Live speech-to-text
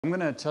I'm going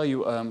to tell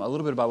you a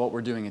little bit about what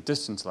we're doing at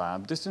Distance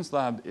Lab. Distance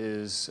Lab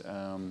is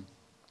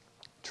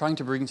trying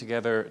to bring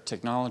together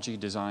technology,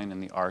 design,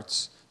 and the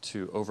arts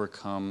to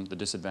overcome the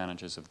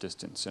disadvantages of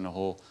distance in a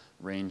whole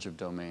range of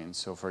domains.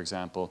 So, for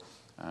example,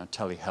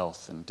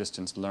 telehealth and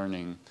distance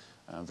learning,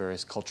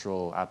 various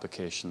cultural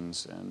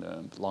applications,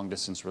 and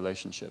long-distance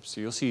relationships. So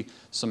you'll see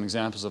some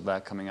examples of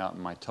that coming out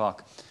in my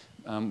talk.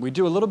 We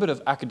do a little bit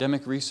of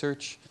academic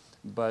research,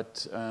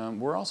 but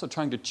we're also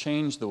trying to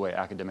change the way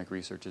academic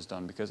research is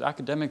done, because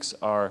academics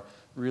are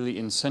really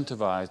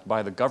incentivized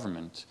by the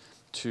government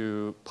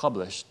to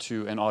publish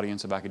to an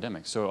audience of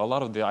academics. So a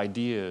lot of the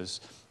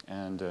ideas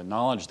and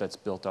knowledge that's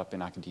built up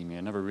in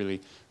academia never really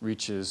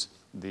reaches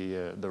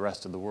the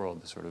rest of the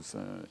world, the sort of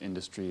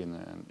industry,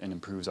 and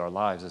improves our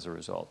lives as a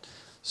result.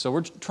 So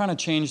we're trying to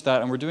change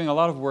that, and we're doing a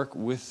lot of work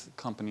with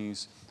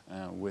companies,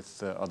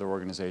 with other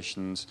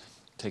organizations,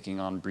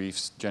 taking on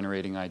briefs,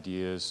 generating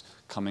ideas,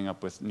 coming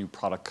up with new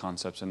product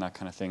concepts and that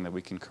kind of thing that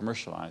we can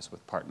commercialize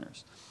with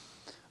partners.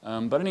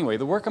 But anyway,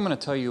 the work I'm going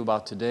to tell you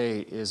about today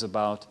is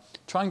about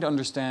trying to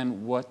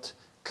understand what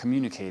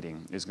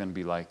communicating is going to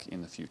be like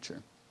in the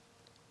future.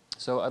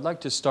 So I'd like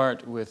to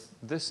start with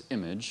this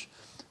image,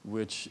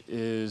 which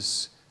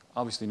is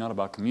obviously not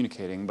about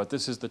communicating, but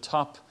this is the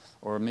top,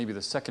 or maybe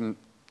the second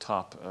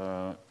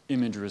top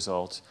image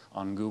result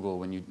on Google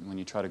when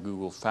you try to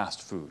Google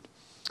fast food.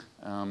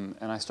 And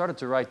I started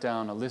to write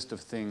down a list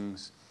of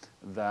things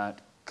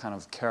that kind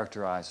of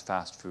characterize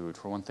fast food.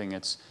 For one thing,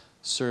 it's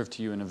served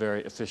to you in a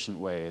very efficient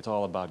way. It's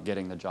all about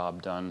getting the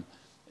job done.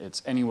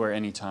 It's anywhere,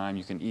 anytime.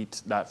 You can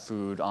eat that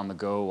food on the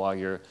go while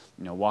you're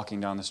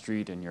walking down the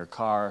street in your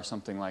car or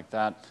something like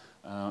that.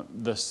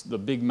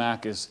 The Big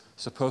Mac is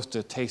supposed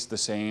to taste the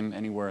same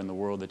anywhere in the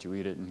world that you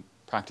eat it. In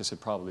practice,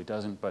 it probably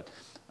doesn't. But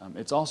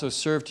it's also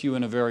served to you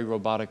in a very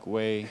robotic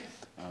way.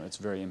 It's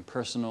very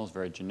impersonal. It's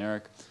very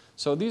generic.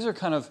 So these are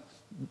kind of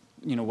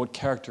what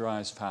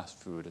characterize fast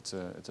food. It's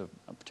a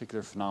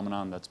particular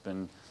phenomenon that's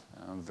been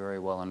very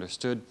well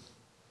understood.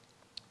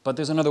 But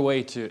there's another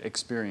way to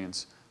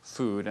experience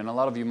food, and a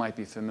lot of you might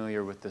be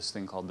familiar with this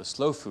thing called the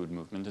slow food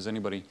movement. Is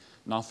anybody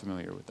not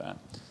familiar with that?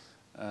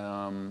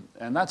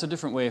 And that's a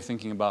different way of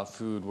thinking about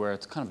food, where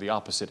it's kind of the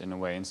opposite in a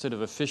way. Instead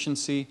of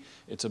efficiency,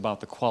 it's about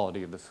the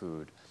quality of the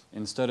food.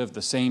 Instead of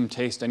the same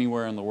taste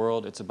anywhere in the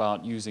world, it's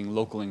about using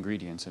local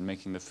ingredients and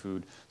making the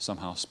food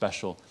somehow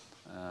special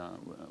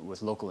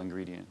with local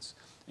ingredients.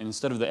 And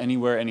instead of the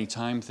anywhere,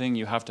 anytime thing,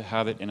 you have to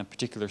have it in a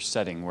particular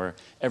setting where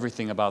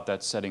everything about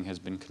that setting has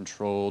been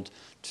controlled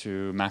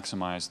to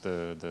maximize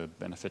the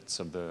benefits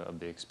of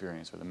the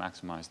experience, or to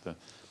maximize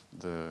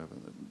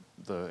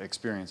the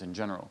experience in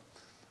general.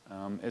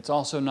 It's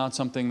also not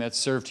something that's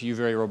served to you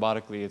very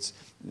robotically. It's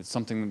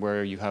something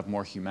where you have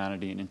more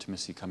humanity and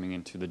intimacy coming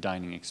into the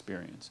dining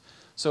experience.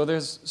 So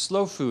there's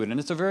slow food, and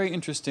it's a very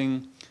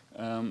interesting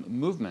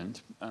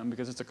movement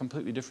because it's a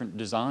completely different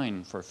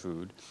design for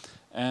food.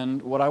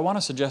 And what I want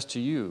to suggest to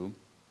you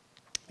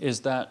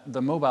is that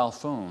the mobile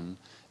phone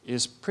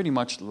is pretty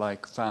much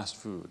like fast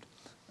food.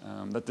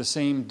 That the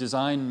same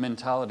design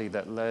mentality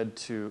that led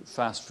to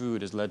fast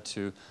food has led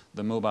to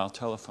the mobile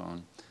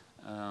telephone.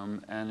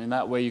 And in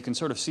that way, you can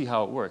sort of see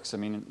how it works. I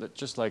mean,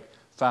 just like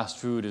fast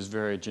food is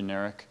very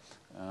generic,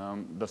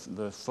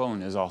 the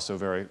phone is also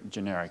very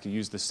generic. You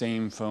use the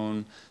same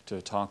phone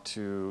to talk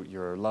to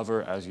your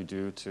lover as you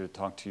do to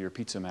talk to your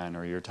pizza man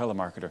or your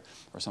telemarketer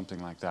or something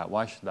like that.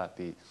 Why should that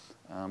be?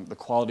 The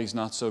quality's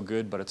not so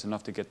good, but it's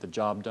enough to get the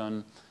job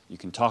done. You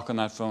can talk on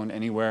that phone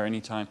anywhere,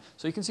 anytime.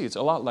 So you can see it's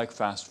a lot like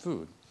fast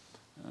food.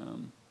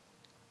 And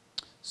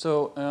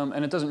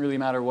it doesn't really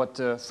matter what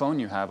phone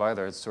you have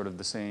either. It's sort of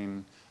the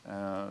same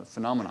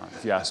phenomenon,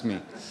 if you ask me.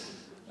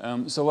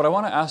 So what I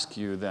want to ask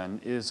you then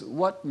is,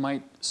 what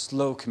might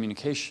slow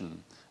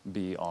communication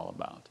be all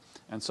about?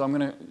 And so I'm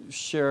going to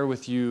share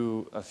with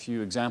you a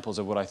few examples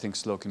of what I think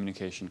slow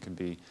communication could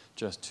be,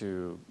 just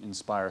to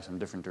inspire some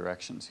different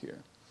directions here.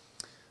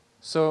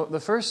 So the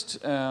first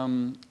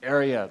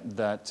area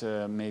that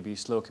maybe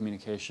slow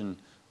communication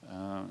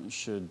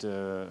should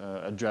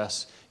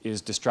address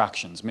is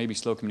distractions. Maybe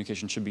slow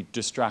communication should be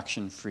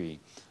distraction-free.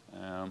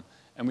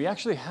 And we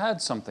actually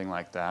had something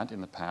like that in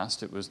the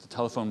past. It was the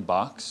telephone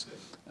box.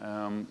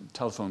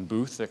 Telephone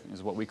booth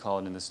is what we call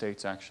it in the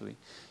States, actually.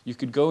 You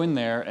could go in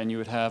there and you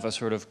would have a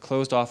sort of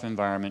closed-off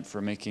environment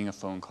for making a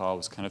phone call. It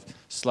was kind of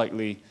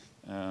slightly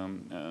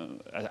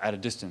at a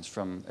distance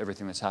from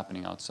everything that's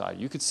happening outside.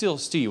 You could still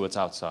see what's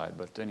outside,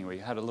 but anyway,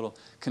 you had a little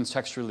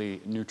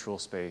contextually neutral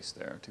space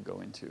there to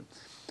go into.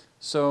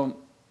 So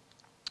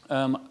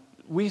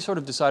we sort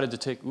of decided to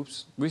take,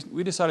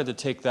 we decided to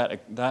take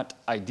that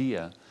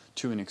idea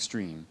to an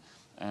extreme.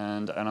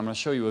 And I'm going to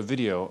show you a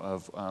video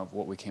of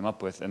what we came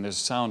up with, and there's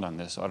sound on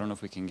this, so I don't know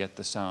if we can get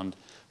the sound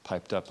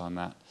piped up on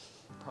that.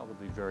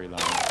 Probably very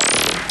loud.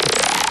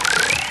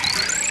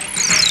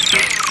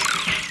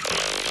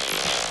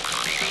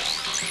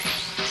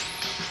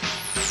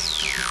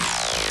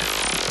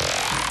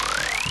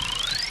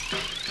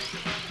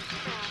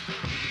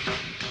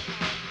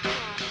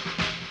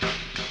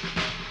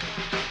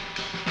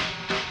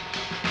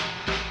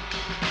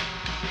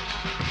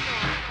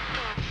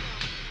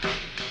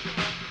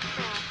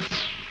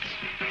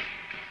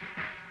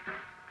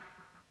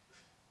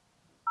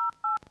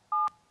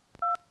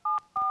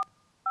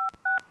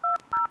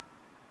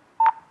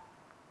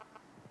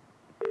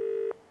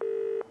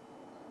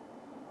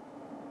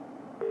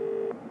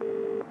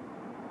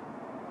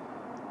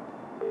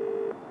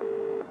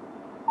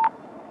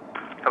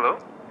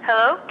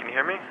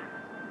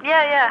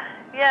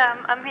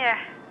 Yeah, I'm here.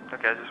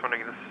 Okay, I was just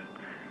wondering, is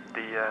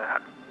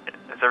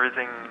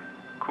everything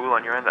cool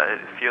on your end? It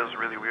feels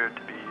really weird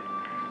to be in this.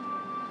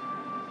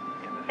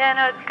 Yeah,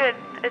 no, it's good.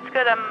 It's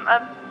good.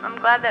 I'm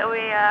glad that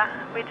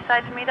we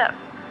decided to meet up.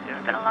 Yeah.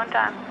 It's been a long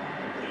time.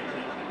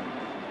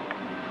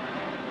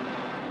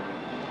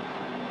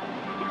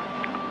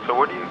 So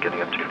what are you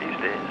getting up to these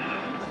days?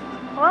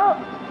 Well,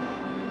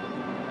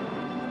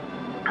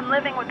 I'm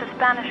living with a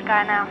Spanish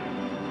guy now.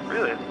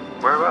 Really?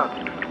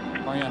 Whereabouts?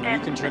 Mariana, you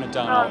can turn it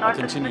down. I'll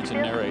continue to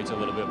narrate a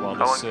little bit while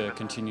this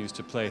continues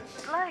to play.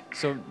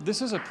 So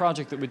this is a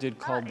project that we did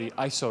called the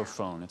ISO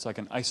phone. It's like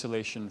an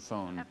isolation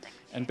phone.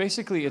 And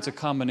basically it's a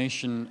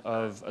combination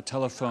of a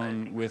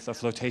telephone with a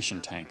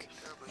flotation tank.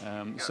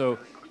 So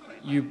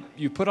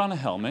you put on a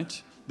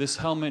helmet. This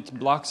helmet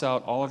blocks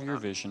out all of your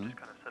vision.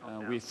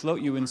 We float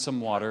you in some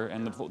water,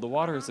 and the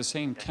water is the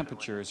same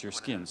temperature as your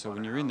skin. So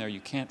when you're in there, you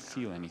can't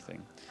feel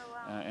anything.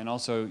 And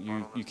also,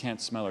 you can't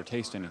smell or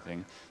taste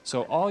anything.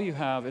 So all you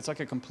have, it's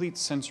like a complete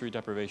sensory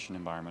deprivation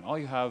environment. All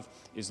you have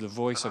is the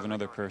voice of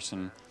another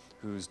person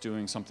who's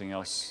doing something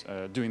else,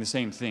 doing the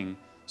same thing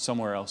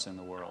somewhere else in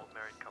the world.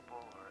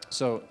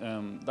 So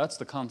that's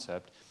the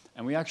concept.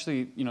 And we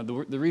actually,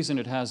 the reason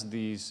it has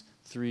these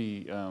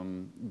three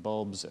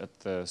bulbs at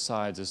the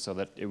sides is so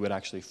that it would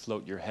actually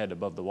float your head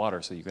above the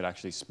water so you could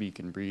actually speak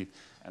and breathe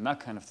and that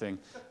kind of thing.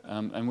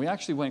 And we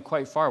actually went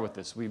quite far with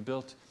this. We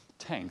built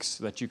tanks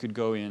that you could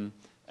go in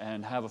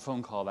and have a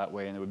phone call that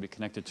way, and it would be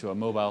connected to a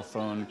mobile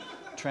phone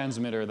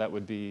transmitter that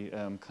would be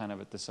kind of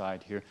at the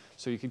side here.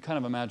 So you could kind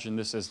of imagine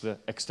this as the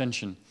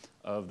extension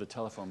of the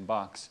telephone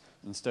box.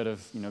 Instead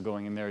of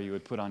going in there, you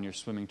would put on your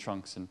swimming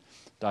trunks and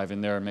dive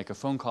in there and make a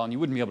phone call, and you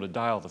wouldn't be able to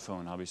dial the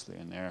phone, obviously,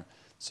 in there.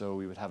 So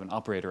we would have an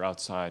operator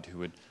outside who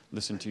would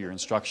listen to your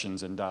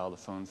instructions and dial the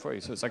phone for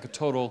you. So it's like a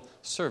total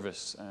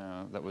service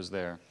that was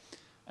there.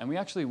 And we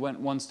actually went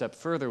one step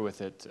further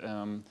with it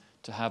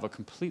to have a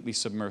completely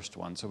submersed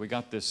one. So we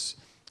got this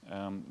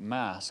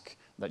mask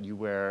that you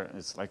wear.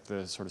 It's like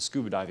the sort of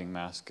scuba diving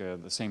mask,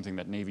 the same thing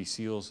that Navy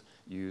SEALs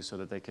use so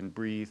that they can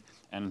breathe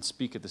and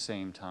speak at the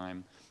same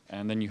time.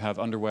 And then you have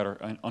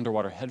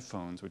underwater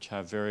headphones, which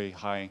have very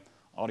high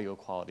audio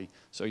quality.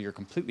 So you're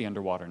completely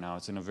underwater now.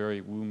 It's in a very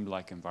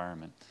womb-like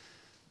environment.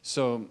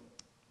 So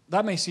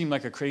that may seem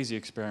like a crazy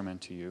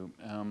experiment to you,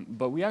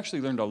 but we actually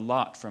learned a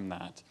lot from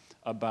that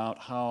about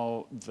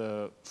how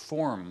the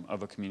form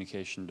of a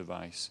communication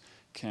device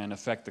can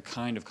affect the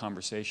kind of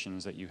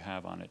conversations that you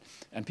have on it.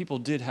 And people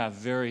did have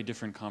very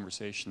different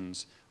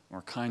conversations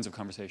or kinds of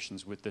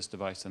conversations with this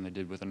device than they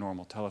did with a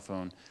normal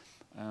telephone.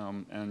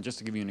 And just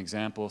to give you an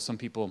example, some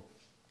people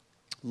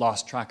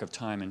lost track of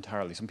time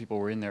entirely. Some people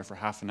were in there for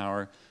half an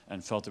hour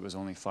and felt it was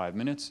only 5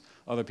 minutes.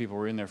 Other people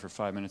were in there for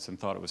 5 minutes and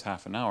thought it was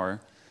half an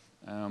hour.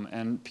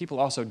 And people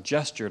also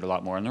gestured a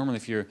lot more. And normally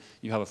if you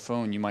have a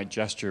phone, you might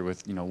gesture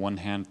with one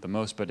hand at the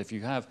most, but if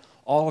you have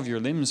all of your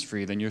limbs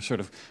free, then you're sort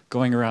of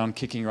going around,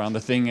 kicking around the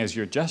thing as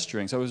you're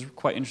gesturing. So it was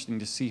quite interesting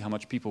to see how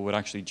much people would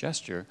actually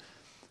gesture.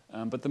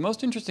 But the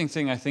most interesting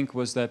thing, I think,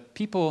 was that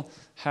people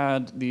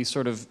had these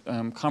sort of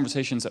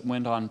conversations that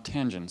went on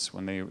tangents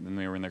when they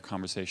were in their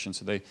conversation.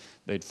 So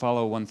they'd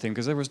follow one thing,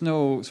 because there was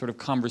no sort of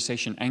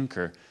conversation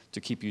anchor to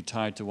keep you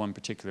tied to one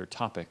particular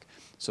topic.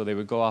 So they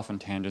would go off on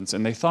tangents,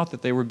 and they thought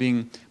that they were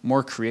being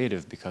more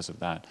creative because of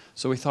that.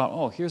 So we thought,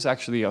 oh, here's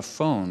actually a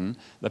phone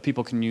that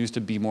people can use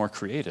to be more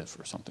creative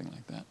or something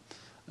like that.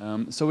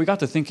 So we got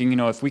to thinking,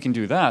 if we can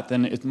do that,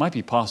 then it might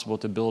be possible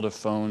to build a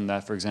phone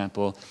that, for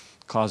example,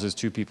 causes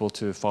two people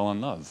to fall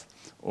in love,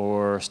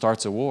 or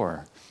starts a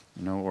war,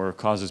 or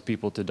causes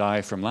people to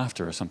die from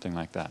laughter or something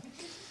like that.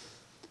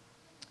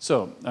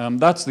 So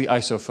that's the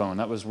ISO phone.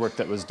 That was work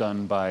that was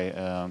done by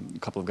a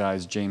couple of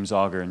guys, James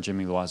Auger and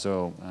Jimmy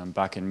Loiseau,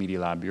 back in Media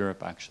Lab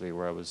Europe, actually,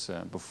 where I was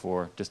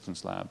before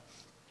Distance Lab.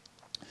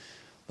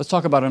 Let's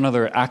talk about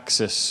another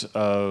axis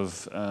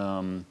of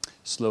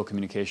slow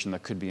communication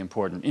that could be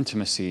important,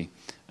 intimacy.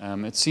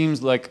 It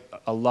seems like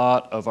a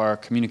lot of our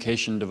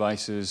communication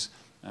devices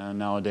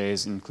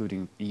nowadays,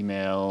 including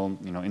email,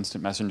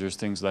 instant messengers,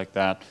 things like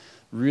that,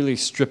 really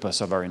strip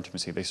us of our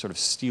intimacy. They sort of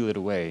steal it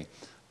away.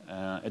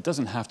 It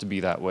doesn't have to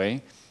be that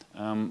way.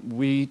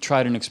 We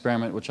tried an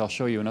experiment, which I'll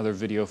show you another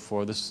video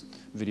for. This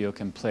video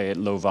can play at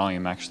low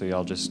volume, actually.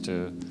 I'll just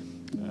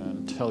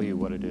tell you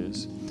what it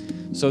is.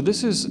 So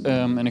this is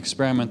an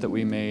experiment that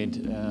we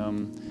made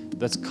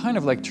that's kind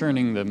of like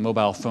turning the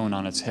mobile phone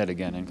on its head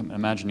again and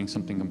imagining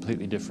something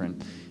completely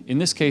different. In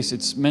this case,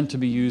 it's meant to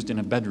be used in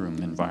a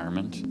bedroom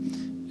environment.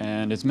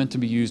 And it's meant to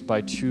be used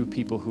by two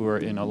people who are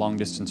in a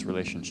long-distance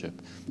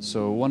relationship.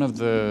 So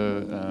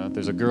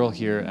there's a girl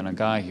here and a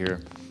guy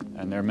here,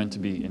 and they're meant to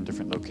be in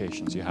different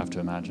locations. You have to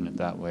imagine it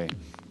that way.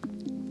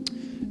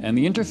 And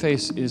the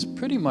interface is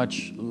pretty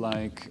much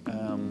like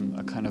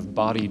a kind of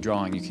body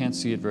drawing. You can't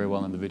see it very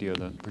well in the video.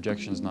 The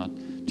projection's not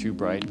too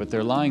bright, but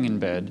they're lying in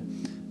bed,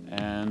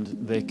 and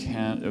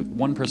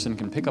one person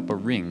can pick up a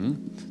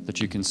ring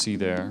that you can see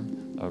there,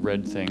 a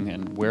red thing,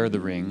 and wear the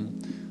ring.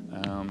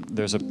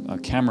 There's a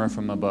camera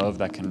from above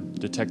that can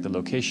detect the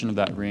location of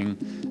that ring,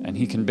 and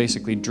he can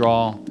basically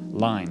draw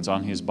lines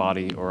on his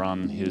body or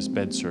on his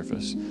bed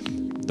surface.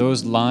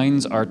 Those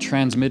lines are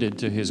transmitted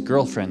to his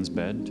girlfriend's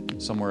bed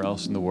somewhere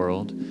else in the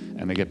world,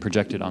 and they get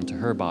projected onto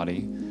her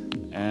body,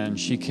 and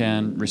she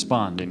can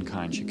respond in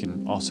kind. She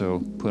can also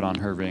put on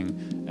her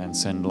ring and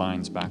send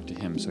lines back to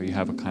him. So you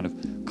have a kind of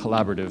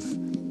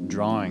collaborative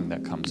drawing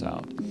that comes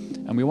out.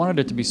 And we wanted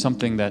it to be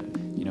something that,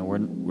 you know,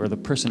 where the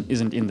person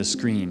isn't in the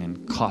screen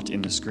and caught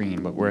in the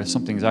screen, but where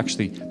something is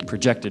actually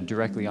projected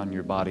directly on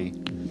your body.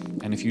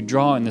 And if you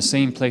draw in the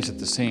same place at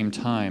the same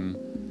time,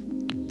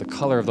 the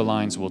color of the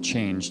lines will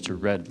change to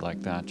red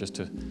like that, just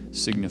to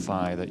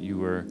signify that you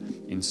were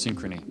in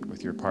synchrony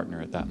with your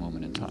partner at that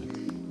moment in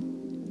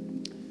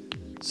time.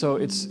 So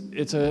it's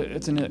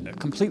a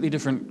completely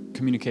different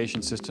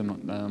communication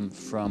system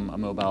from a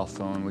mobile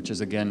phone, which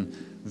is, again,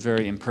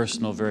 very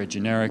impersonal, very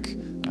generic.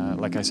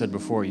 Like I said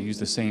before, you use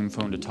the same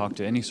phone to talk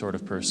to any sort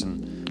of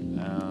person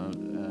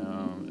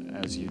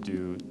as you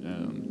do,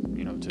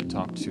 you know, to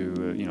talk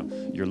to, you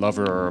know, your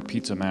lover or a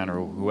pizza man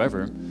or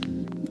whoever.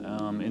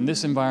 In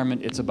this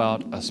environment, it's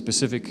about a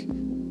specific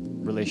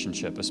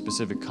relationship, a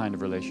specific kind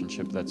of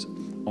relationship that's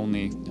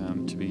only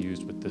to be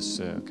used with this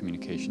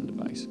communication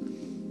device.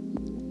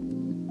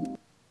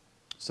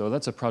 So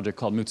that's a project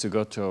called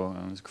Mutsugoto.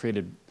 It was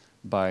created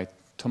by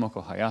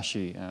Tomoko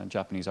Hayashi, a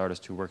Japanese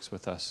artist who works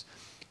with us.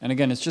 And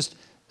again, it's just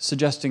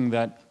suggesting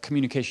that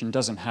communication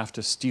doesn't have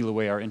to steal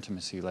away our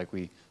intimacy like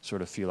we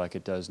sort of feel like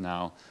it does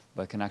now,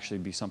 but can actually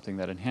be something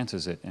that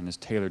enhances it and is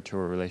tailored to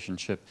a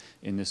relationship,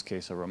 in this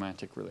case, a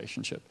romantic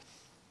relationship.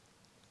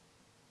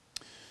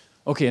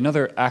 Okay,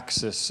 another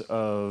axis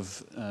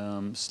of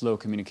slow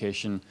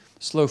communication.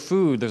 Slow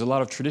food, there's a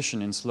lot of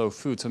tradition in slow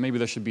food, so maybe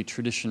there should be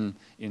tradition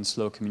in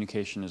slow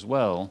communication as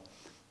well.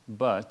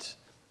 But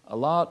a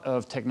lot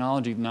of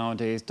technology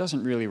nowadays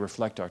doesn't really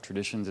reflect our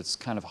traditions. It's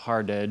kind of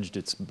hard-edged,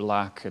 it's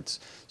black, it's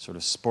sort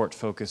of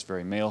sport-focused,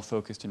 very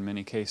male-focused in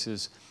many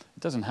cases. It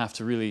doesn't have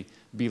to really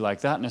be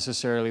like that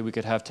necessarily. We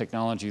could have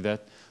technology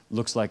that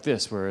looks like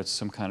this, where it's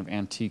some kind of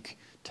antique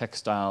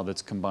textile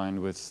that's combined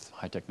with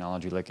high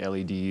technology like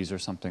LEDs or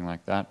something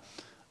like that.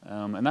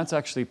 And that's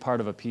actually part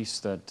of a piece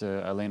that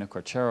Elena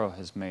Corchero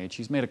has made.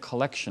 She's made a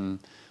collection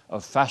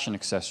of fashion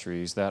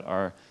accessories that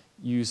are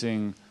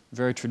using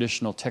very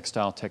traditional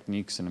textile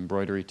techniques and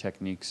embroidery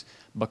techniques,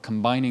 but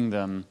combining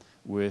them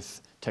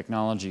with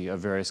technology of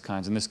various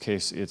kinds. In this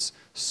case, it's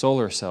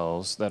solar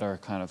cells that are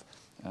kind of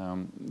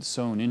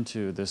sewn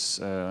into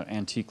this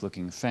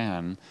antique-looking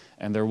fan,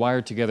 and they're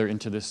wired together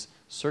into this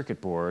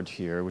circuit board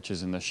here, which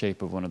is in the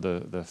shape of one of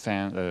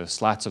the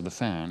slats of the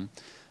fan,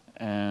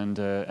 and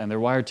they're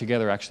wired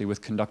together actually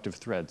with conductive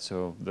thread.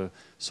 So the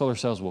solar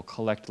cells will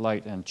collect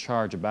light and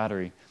charge a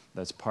battery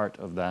that's part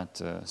of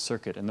that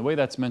circuit. And the way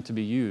that's meant to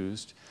be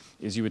used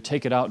is you would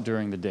take it out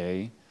during the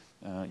day,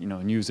 you know,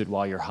 and use it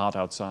while you're hot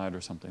outside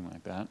or something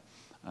like that.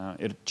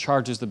 It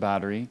charges the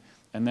battery,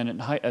 and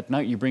then at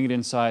night you bring it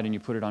inside and you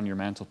put it on your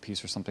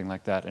mantelpiece or something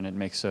like that, and it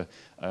makes a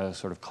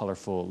sort of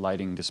colorful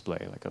lighting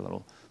display, like a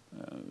little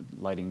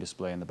lighting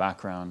display in the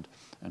background.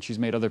 And she's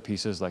made other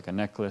pieces like a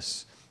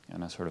necklace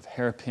and a sort of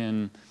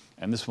hairpin.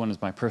 And this one is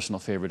my personal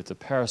favorite. It's a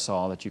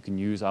parasol that you can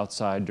use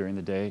outside during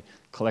the day,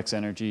 collects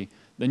energy.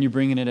 Then you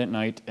bring it in at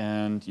night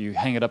and you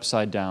hang it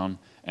upside down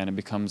and it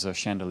becomes a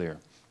chandelier.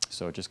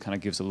 So it just kind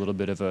of gives a little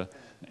bit of an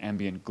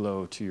ambient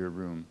glow to your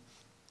room.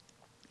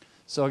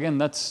 So again,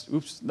 that's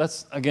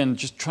again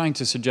just trying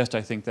to suggest,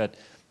 I think, that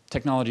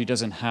technology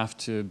doesn't have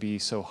to be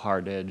so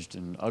hard-edged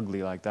and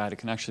ugly like that. It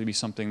can actually be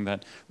something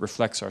that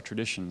reflects our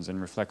traditions and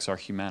reflects our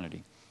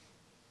humanity.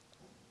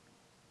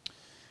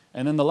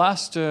 And then the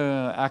last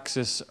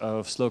axis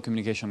of slow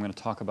communication I'm going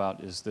to talk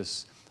about is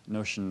this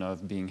notion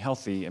of being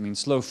healthy. I mean,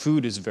 slow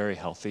food is very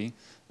healthy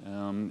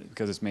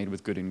because it's made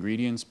with good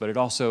ingredients, but it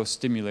also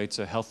stimulates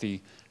a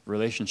healthy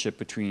relationship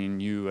between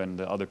you and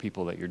the other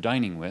people that you're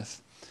dining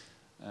with.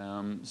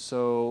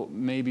 So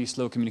maybe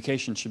slow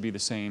communication should be the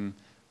same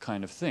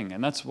kind of thing.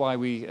 And that's why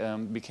we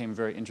became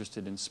very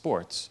interested in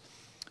sports.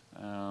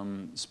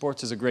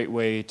 Sports is a great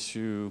way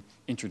to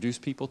introduce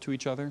people to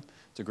each other.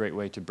 It's a great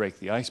way to break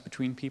the ice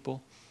between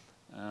people.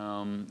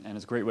 And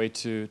it's a great way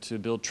to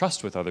build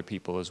trust with other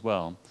people as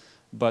well.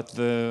 But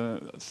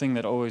the thing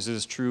that always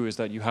is true is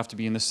that you have to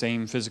be in the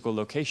same physical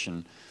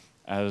location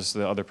as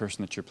the other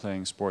person that you're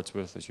playing sports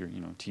with, as your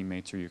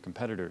teammates or your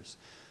competitors.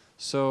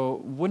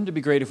 So wouldn't it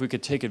be great if we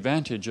could take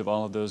advantage of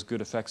all of those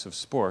good effects of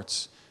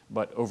sports,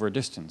 but over a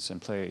distance,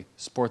 and play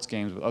sports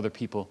games with other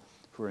people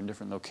who are in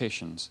different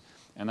locations?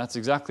 And that's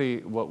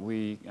exactly what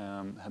we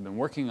have been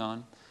working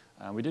on.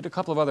 We did a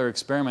couple of other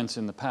experiments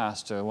in the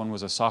past. One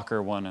was a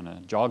soccer one and a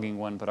jogging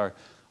one, but our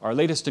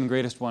latest and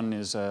greatest one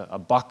is a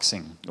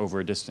boxing over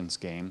a distance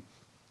game.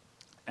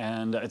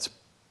 And it's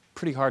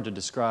pretty hard to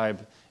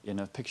describe in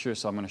a picture,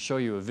 so I'm going to show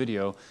you a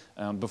video.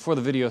 Before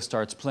the video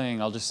starts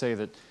playing, I'll just say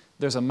that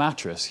there's a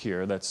mattress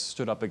here that's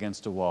stood up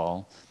against a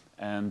wall,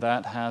 and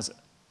that has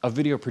a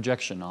video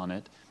projection on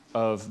it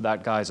of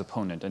that guy's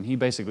opponent. And he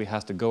basically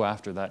has to go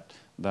after that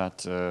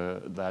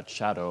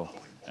shadow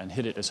and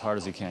hit it as hard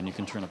as he can. You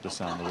can turn up the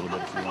sound a little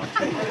bit if you want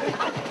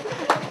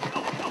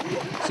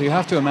to. So So you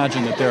have to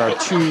imagine that there are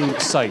two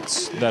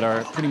sites that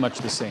are pretty much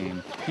the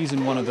same. He's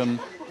in one of them,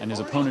 and his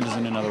opponent is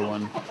in another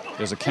one.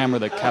 There's a camera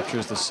that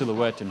captures the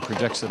silhouette and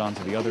projects it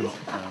onto the other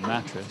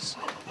mattress.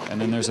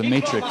 And then there's a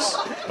matrix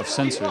of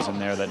sensors in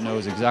there that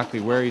knows exactly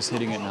where he's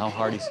hitting it and how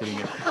hard he's hitting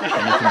it.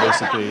 And you can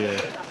basically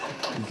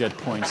get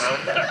points.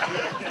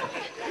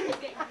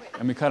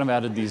 And we kind of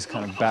added these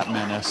kind of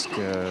Batman-esque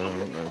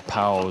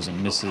pows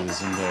and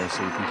misses in there,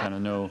 so you can kind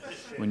of know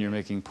when you're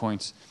making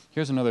points.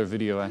 Here's another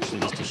video,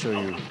 actually, just to show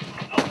you.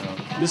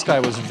 This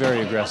guy was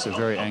very aggressive,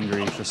 very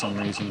angry for some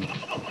reason.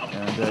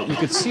 And you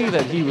could see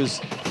that he was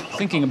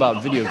thinking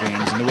about video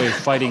games and the way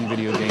fighting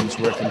video games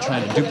work and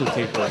trying to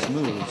duplicate those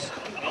moves.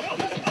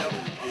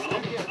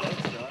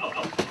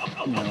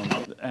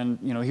 And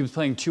he was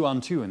playing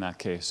 2-on-2 in that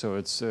case, so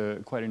it's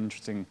quite an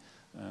interesting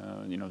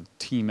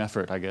team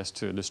effort, I guess,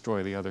 to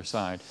destroy the other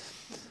side.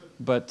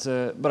 But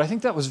I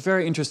think that was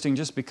very interesting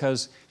just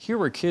because here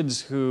were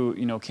kids who,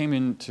 came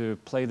in to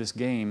play this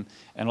game,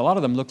 and a lot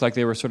of them looked like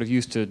they were sort of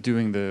used to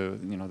doing the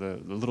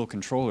little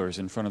controllers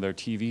in front of their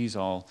TVs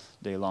all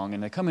day long,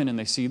 and they come in and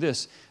they see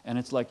this, and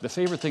it's like the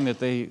favorite thing that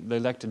they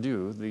like to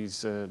do,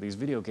 these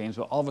video games,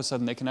 but all of a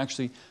sudden they can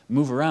actually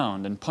move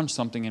around and punch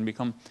something and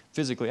become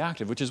physically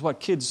active, which is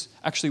what kids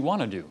actually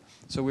want to do.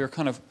 So we were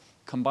kind of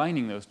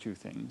combining those two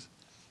things.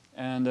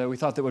 And we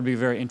thought that would be a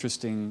very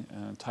interesting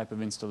type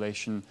of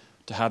installation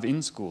to have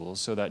in schools,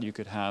 so that you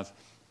could have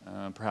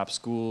perhaps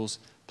schools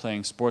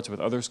playing sports with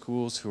other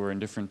schools who are in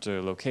different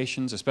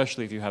locations,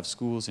 especially if you have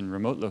schools in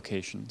remote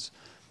locations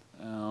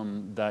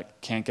that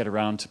can't get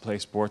around to play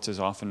sports as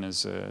often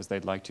as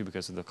they'd like to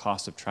because of the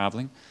cost of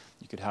traveling.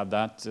 You could have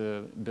that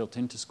built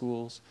into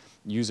schools,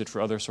 use it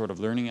for other sort of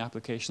learning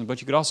applications,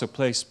 but you could also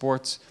play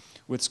sports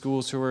with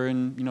schools who are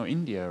in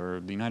India or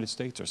the United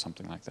States or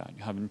something like that.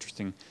 You have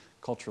interesting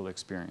cultural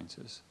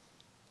experiences.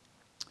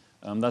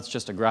 That's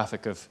just a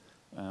graphic of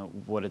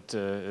what it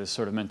is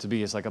sort of meant to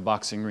be. It's like a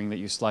boxing ring that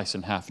you slice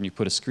in half and you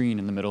put a screen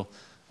in the middle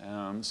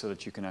so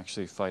that you can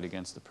actually fight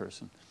against the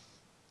person.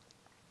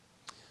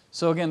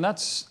 So again,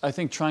 that's, I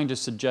think, trying to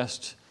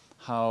suggest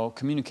how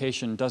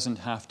communication doesn't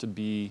have to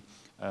be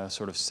a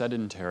sort of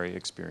sedentary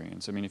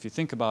experience. I mean, if you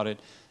think about it,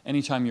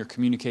 anytime you're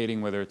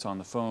communicating, whether it's on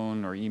the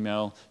phone or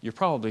email, you're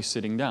probably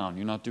sitting down.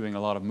 You're not doing a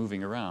lot of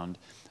moving around.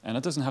 And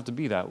it doesn't have to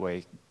be that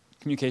way.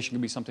 Communication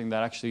can be something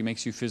that actually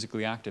makes you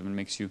physically active and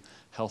makes you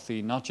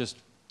healthy, not just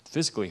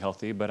physically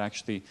healthy, but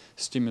actually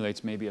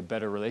stimulates maybe a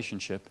better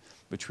relationship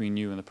between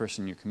you and the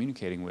person you're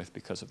communicating with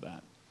because of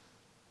that.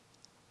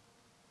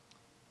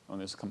 Oh,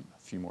 there's a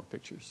few more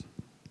pictures.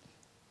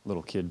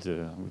 Little kid,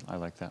 I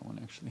like that one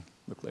actually,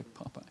 looked like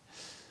Popeye.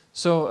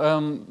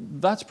 So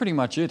that's pretty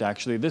much it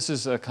actually. This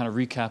is a kind of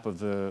recap of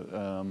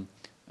the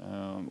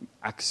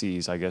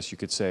axes, I guess you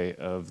could say,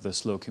 of the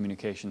slow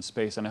communication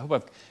space. And I hope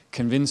I've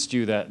convinced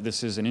you that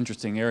this is an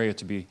interesting area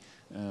to be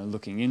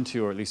looking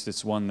into, or at least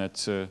it's one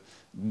that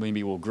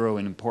maybe will grow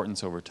in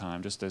importance over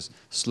time, just as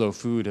slow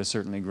food has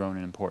certainly grown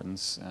in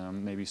importance.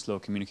 Maybe slow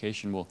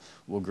communication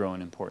will grow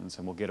in importance,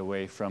 and we'll get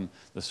away from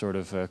the sort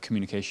of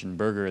communication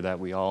burger that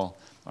we all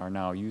are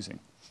now using.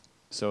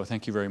 So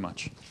thank you very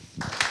much.